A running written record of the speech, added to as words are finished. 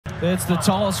It's the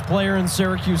tallest player in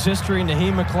Syracuse history,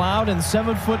 Naheem McLeod, and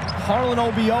 7-foot Harlan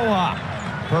Obioha.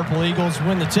 Purple Eagles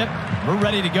win the tip. We're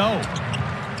ready to go.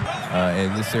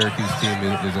 And this Syracuse team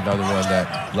is another one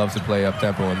that loves to play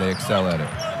up-tempo, and they excel at it.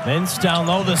 Mintz down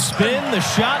low, the spin, the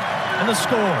shot, and the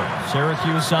score.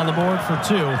 Syracuse on the board for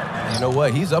 2. You know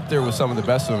what? He's up there with some of the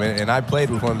best of them, and I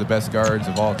played with one of the best guards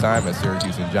of all time at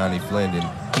Syracuse, and Johnny Flynn,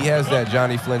 and he has that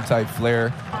Johnny Flynn-type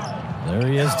flair. There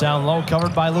he is down low,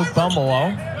 covered by Luke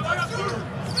Bumblelow.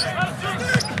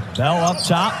 Bell up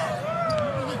top.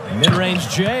 Mid-range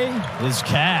J is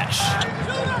Cash.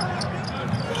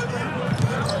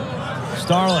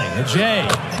 Starling, a J.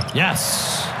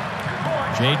 Yes.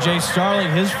 J.J.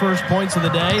 Starling, his first points of the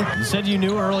day. You said you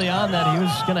knew early on that he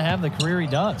was going to have the career he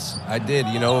does. I did.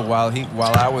 You know, while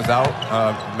I was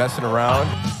out messing around,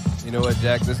 you know what,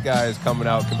 Jack? This guy is coming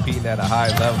out competing at a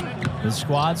high level. His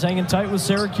squad's hanging tight with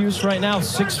Syracuse right now,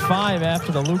 6'5"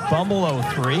 after the Luke Bumblelow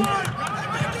 3.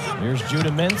 Here's Judah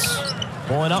Mintz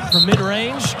pulling up from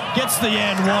mid-range. Gets the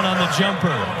and one on the jumper.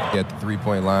 At the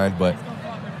three-point line, but,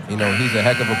 you know, he's a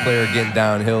heck of a player getting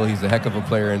downhill. He's a heck of a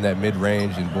player in that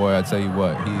mid-range, and, boy, I tell you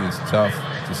what, he is tough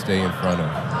to stay in front of.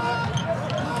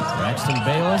 Braxton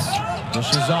Bayless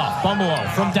dishes off.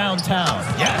 Bumblelow from downtown.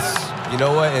 Yes! You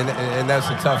know what, and that's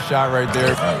a tough shot right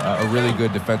there. A really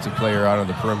good defensive player out on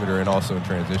the perimeter and also in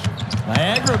transition.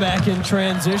 Niagara back in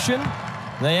transition.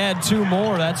 They add 2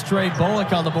 more. That's Trey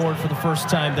Bullock on the board for the first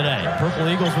time today. Purple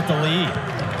Eagles with the lead.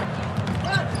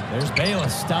 There's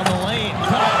Bayless down the lane.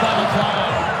 Cut off by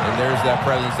McLeod. And there's that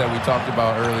presence that we talked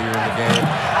about earlier in the game.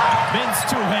 Mintz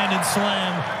two-handed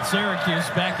slam. Syracuse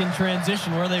back in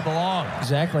transition where they belong.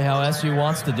 Exactly how SU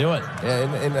wants to do it.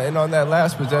 Yeah, and on that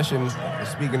last possession,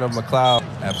 speaking of McLeod,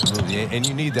 absolutely. And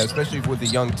you need that, especially with a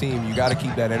young team. You got to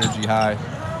keep that energy high.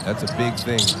 That's a big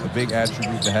thing, a big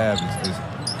attribute to have is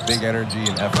big energy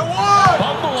and effort.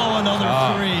 Bumblelow another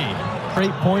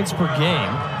 3. 8 points per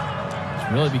game.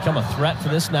 It's really become a threat for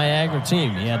this Niagara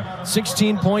team. He had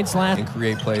 16 points last. And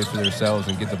create plays for themselves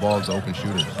and get the ball to open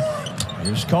shooters.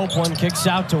 Here's Copeland, kicks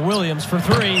out to Williams for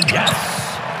 3. Yes!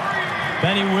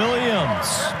 Benny Williams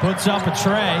puts up a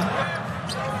tray.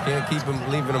 You can't keep him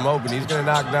leaving him open. He's going to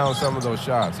knock down some of those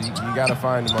shots. You got to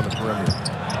find him on the perimeter.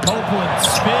 Copeland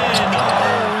spin.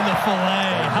 Oh, in the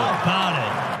fillet. How about it?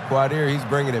 Quadir, he's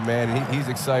bringing it, man. He's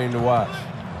exciting to watch.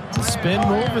 The spin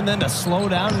move and then to slow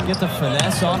down and get the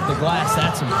finesse off the glass.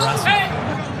 That's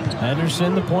impressive.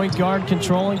 Henderson, the point guard,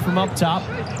 controlling from up top.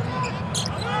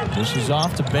 Dishes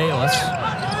off to Bayless.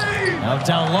 Now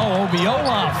down low,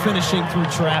 Obioha finishing through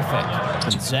traffic.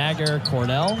 Gonzaga,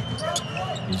 Cornell.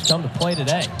 He's come to play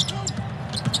today.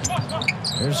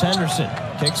 Here's Henderson.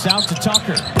 Kicks out to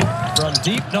Tucker. From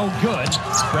deep, no good.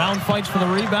 Brown fights for the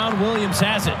rebound. Williams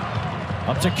has it.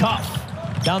 Up to Cuff.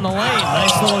 Down the lane.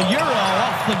 Nice little Euro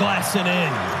off the glass and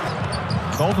in.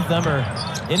 Both of them are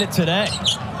in it today.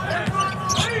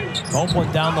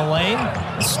 Copeland down the lane.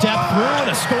 A step through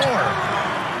and a score.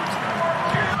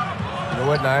 You know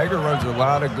what? Niagara runs a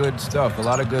lot of good stuff, a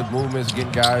lot of good movements,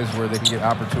 getting guys where they can get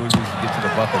opportunities to get to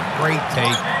the bucket. Great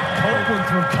take. Copeland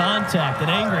through contact, an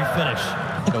angry finish.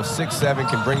 You know, 6'7",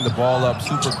 can bring the ball up,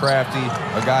 super crafty,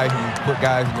 a guy who put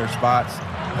guys in their spots.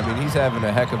 I mean, he's having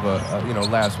a heck of a you know,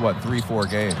 last, what, 3-4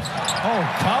 games.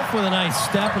 Oh, Cuff with a nice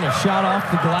step and a shot off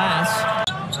the glass.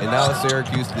 And now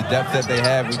Syracuse, the depth that they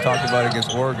have, we talked about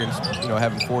against Oregon, you know,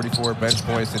 having 44 bench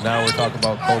points, and now we're talking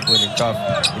about Copeland and Cuff,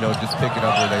 you know, just picking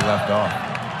up where they left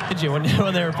off. Did you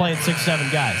when they were playing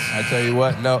 6'7" guys? I tell you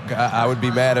what, no, I would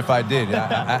be mad if I did.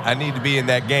 I need to be in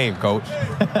that game, Coach.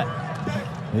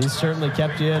 He certainly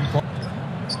kept you in play.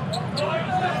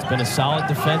 It's been a solid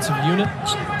defensive unit,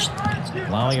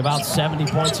 allowing about 70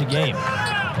 points a game.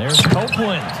 There's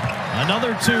Copeland.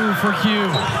 Another 2 for Hugh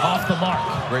off the mark.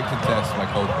 Great contest by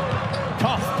Copeland.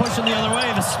 Cuff pushing the other way.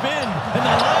 The spin and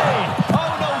the lay. Oh,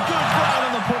 no good. Brown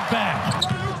on the putback.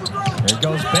 There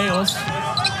goes Bayless.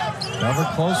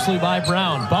 Covered closely by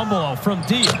Brown. Bumblelow from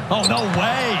deep. Oh, no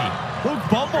way. Luke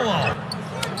Bumblelow.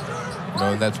 You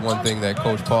know, and that's one thing that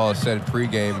Coach Paul has said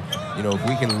pregame. You know, if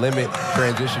we can limit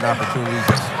transition opportunities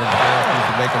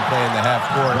to make them play in the half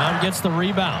court. Brown gets the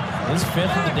rebound. His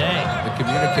 5th of the day. The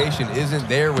communication isn't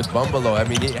there with Bumblelow. I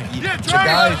mean, the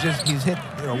guy is just, he's hit,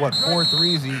 you know, what, 4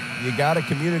 threes. You got to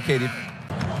communicate it.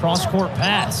 Cross-court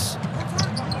pass.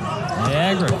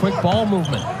 Niagara, quick ball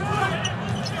movement.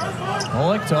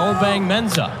 Maliq to Obang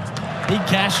Menza. He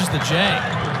cashes the J.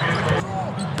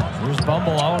 Here's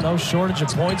Bumblelow. No shortage of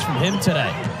points from him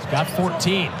today. He's got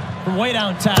 14 from way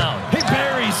downtown. He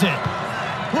buries it.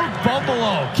 Luke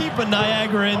Bumblelow keeping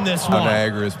Niagara in this one.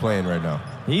 Niagara is playing right now.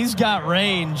 He's got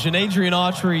range, and Adrian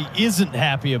Autry isn't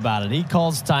happy about it. He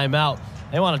calls timeout.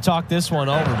 They want to talk this one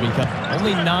over because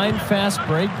only 9 fast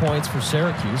break points for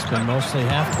Syracuse, been mostly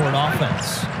half-court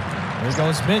offense. There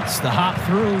goes Mintz, the hop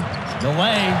through, the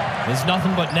lay is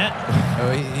nothing but net.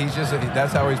 He's just,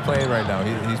 that's how he's playing right now.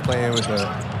 He's playing with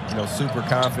super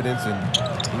confidence, and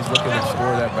he's looking to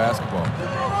score that basketball.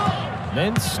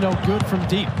 Mintz no good from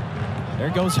deep. There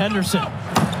goes Henderson.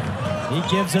 He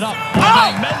gives it up.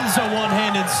 Mensah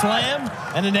one-handed slam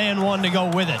and an and-one to go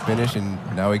with it. Finish, and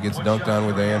now he gets dunked on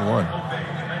with the and-one.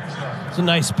 It's a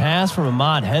nice pass from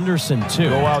Ahmad Henderson, too.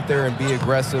 Go out there and be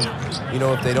aggressive.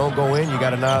 If they don't go in, you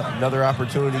got another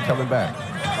opportunity coming back.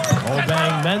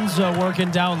 Obeng Mensah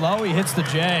working down low. He hits the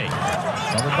J.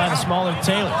 Covered by the smaller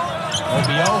Taylor.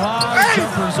 Obioha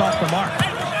jumpers off the mark.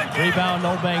 Rebound,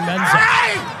 Obeng Mensah.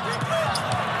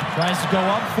 Tries to go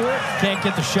up for it. Can't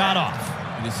get the shot off.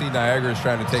 You see Niagara is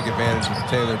trying to take advantage of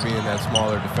Taylor being that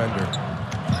smaller defender.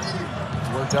 It's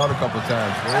worked out a couple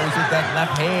times. Where is it, that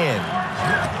left hand?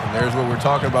 And there's what we're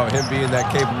talking about, him being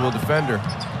that capable defender.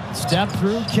 Step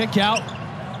through, kick out.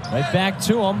 Right back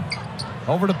to him.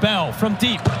 Over to Bell from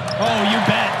deep. Oh, you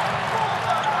bet.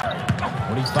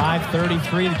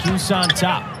 45-33, the Cuse on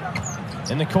top.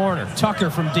 In the corner, Tucker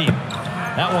from deep.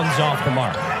 That one's off the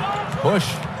mark. Push.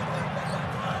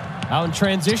 Out in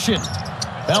transition.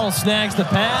 Bell snags the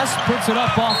pass, puts it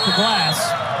up off the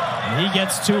glass, and he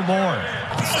gets 2 more.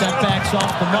 Step backs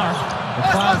off the mark. The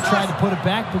crowd tried to put it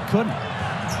back, but couldn't.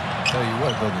 Tell you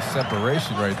what, though, the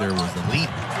separation right there was elite.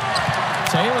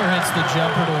 Taylor hits the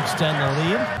jumper to extend the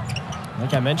lead.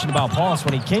 Like I mentioned about Paulus,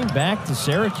 when he came back to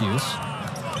Syracuse,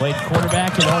 played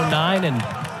quarterback in 09 and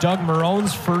Doug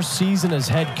Marone's first season as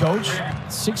head coach.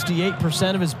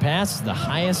 68% of his passes, the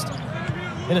highest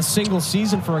in a single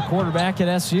season for a quarterback at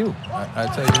SU. I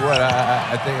tell you what,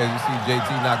 I think as you see JT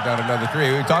knock down another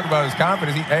 3. We talk about his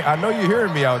confidence. Hey, I know you're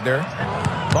hearing me out there.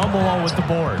 Bumble with the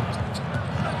board.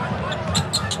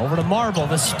 Over to Marble,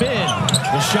 the spin,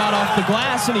 the shot off the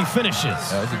glass, and he finishes.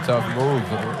 That's a tough move,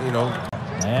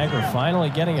 Niagara finally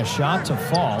getting a shot to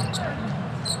fall.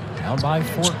 Down by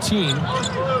 14.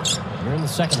 We're in the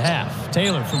second half.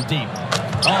 Taylor from deep.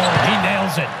 Oh, he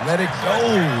nails it. Let it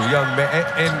go, young man.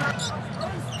 And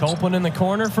Copeland in the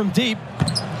corner from deep.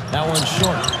 That one's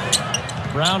short.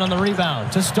 Brown on the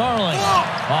rebound to Starling.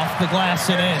 Off the glass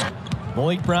and in.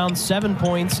 Maliq Brown, 7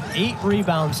 points, 8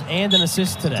 rebounds, and an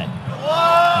assist today.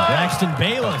 Braxton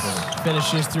Bayless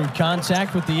finishes through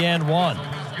contact with the and-one.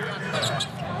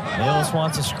 Bayless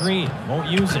wants a screen, won't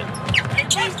use it.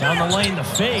 Down the lane, the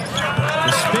fake,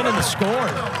 the spin and the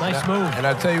score. Nice move. And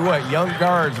I tell you what, young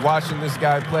guards watching this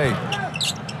guy play.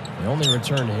 They only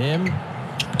return him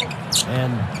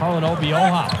and Harlan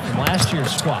Obioha from last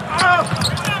year's squad.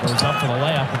 Goes up for the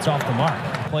layup, it's off the mark.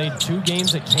 Played 2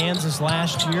 games at Kansas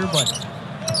last year, but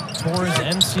tore his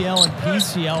MCL and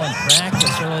PCL in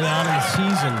practice early on in the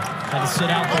season. Had to sit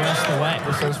out the rest of the way.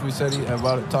 Since we said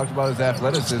talked about his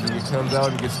athleticism, he comes out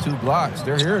and gets 2 blocks.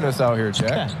 They're hearing us out here,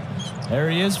 Jack. There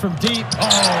he is from deep.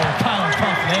 Oh, Kyle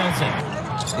Puff nails it.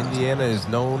 Indiana is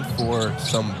known for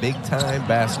some big-time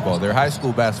basketball. Their high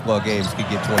school basketball games could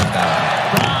get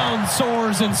 20,000. Brown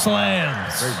soars and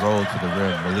slams. Great roll to the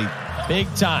rim, Maliq. Big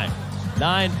time.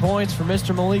 9 points for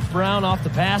Mr. Maliq Brown off the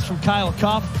pass from Kyle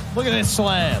Cuff. Look at this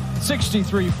slam.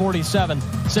 63-47.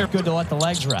 It's good to let the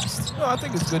legs rest. No, I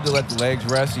think it's good to let the legs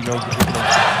rest. Whoa,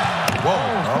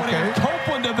 okay.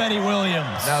 Copeland to Benny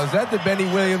Williams. Now, is that the Benny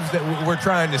Williams that we're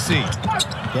trying to see?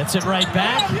 Gets it right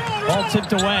back. Ball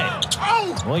tipped away.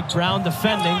 Maliq Brown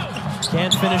defending.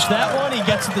 Can't finish that one. He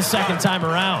gets it the second time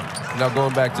around. Now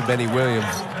going back to Benny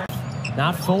Williams.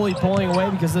 Not fully pulling away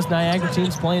because this Niagara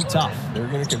team's playing tough. They're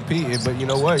going to compete, but you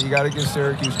know what? You got to give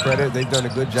Syracuse credit. They've done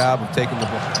a good job of taking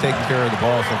care of the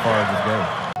ball so far in this game.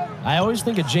 I always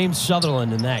think of James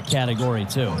Sutherland in that category,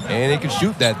 too. And he can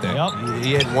shoot that thing. Yep.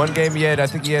 He had one game, I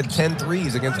think he had 10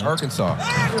 threes against Arkansas.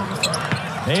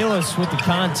 Bayless with the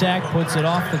contact, puts it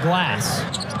off the glass.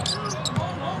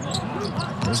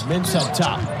 There's Mintz up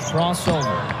top.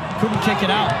 Crossover. Couldn't kick it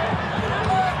out.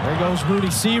 There goes Rudy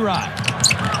Searide.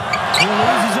 He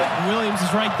loses it, and Williams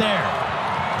is right there.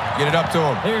 Get it up to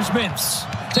him. Here's Mintz.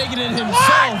 Taking it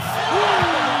himself.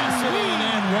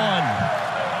 And one.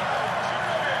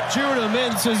 Judah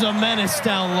Mintz is a menace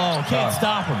down low. Can't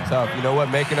stop him. Tough. You know what?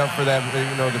 Making up for that,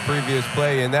 the previous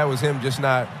play, and that was him just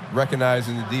not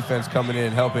recognizing the defense coming in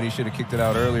and helping. He should have kicked it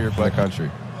out earlier by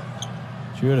country.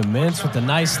 Judah Mintz with a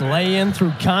nice lay-in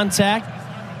through contact.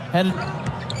 Headed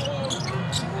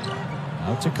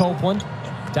out to Copeland.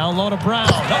 Down low to Brown.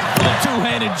 Up for the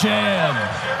two-handed jam.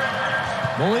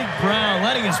 Maliq Brown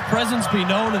letting his presence be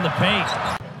known in the paint.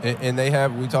 And they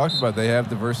have, we talked about, they have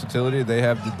the versatility, they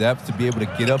have the depth to be able to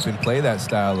get up and play that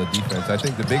style of defense. I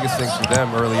think the biggest thing for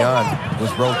them early on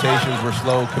was rotations were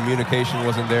slow, communication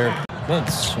wasn't there.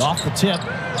 Mintz off the tip.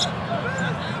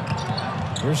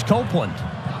 Here's Copeland.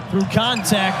 Through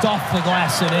contact, off the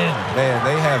glass and in. Man,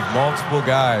 they have multiple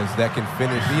guys that can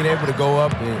finish. Being able to go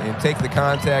up and take the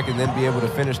contact and then be able to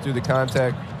finish through the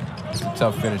contact, it's a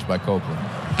tough finish by Copeland.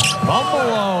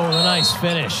 Buffalo with a nice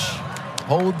finish.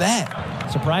 Hold that.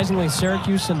 Surprisingly,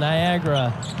 Syracuse and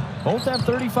Niagara both have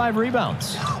 35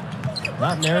 rebounds.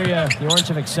 Not an area the Orange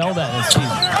have excelled at this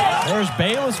season. There's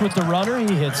Bayless with the runner.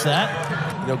 He hits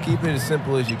that. You know, keep it as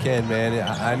simple as you can, man.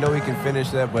 I know he can finish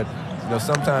that, but you know,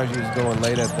 sometimes you just go and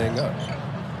lay that thing up.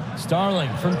 Starling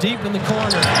from deep in the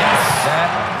corner. Yes.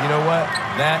 That, you know what?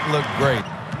 That looked great.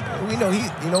 We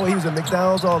know he was a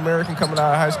McDonald's All-American coming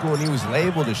out of high school, and he was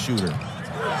labeled a shooter.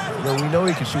 You know, we know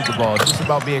he can shoot the ball. It's just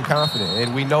about being confident,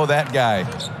 and we know that guy.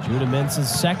 Judah Mintz's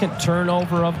second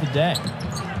turnover of the day.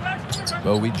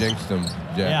 Well, we jinxed him,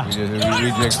 Jack. Yeah.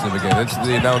 We jinxed him again. It's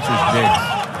the announcer's jinx.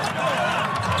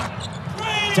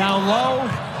 Down low,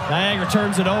 Niagara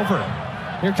turns it over.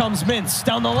 Here comes Mintz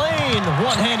down the lane.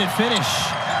 One-handed finish.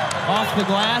 Off the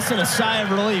glass and a sigh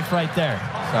of relief right there.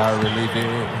 Sigh of relief.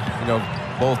 You know,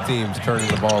 both teams turning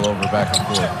the ball over back and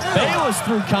forth. Bayless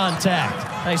through contact.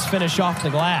 Nice finish off the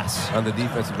glass. On the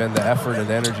defensive end, the effort and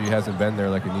the energy hasn't been there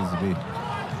like it needs to be.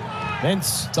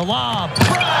 Mintz, the lob.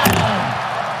 Brown!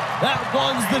 That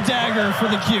one's the dagger for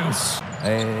the Cuse.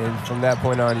 And from that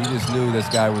point on, you just knew this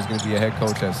guy was going to be a head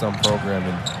coach at some program.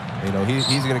 And, you know, he's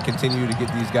going to continue to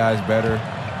get these guys better.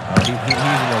 He's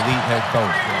an elite head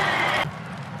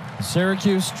coach.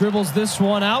 Syracuse dribbles this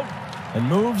one out and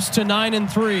moves to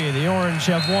 9-3. The Orange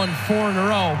have won 4 in a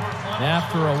row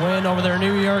after a win over their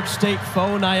New York State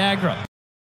foe, Niagara.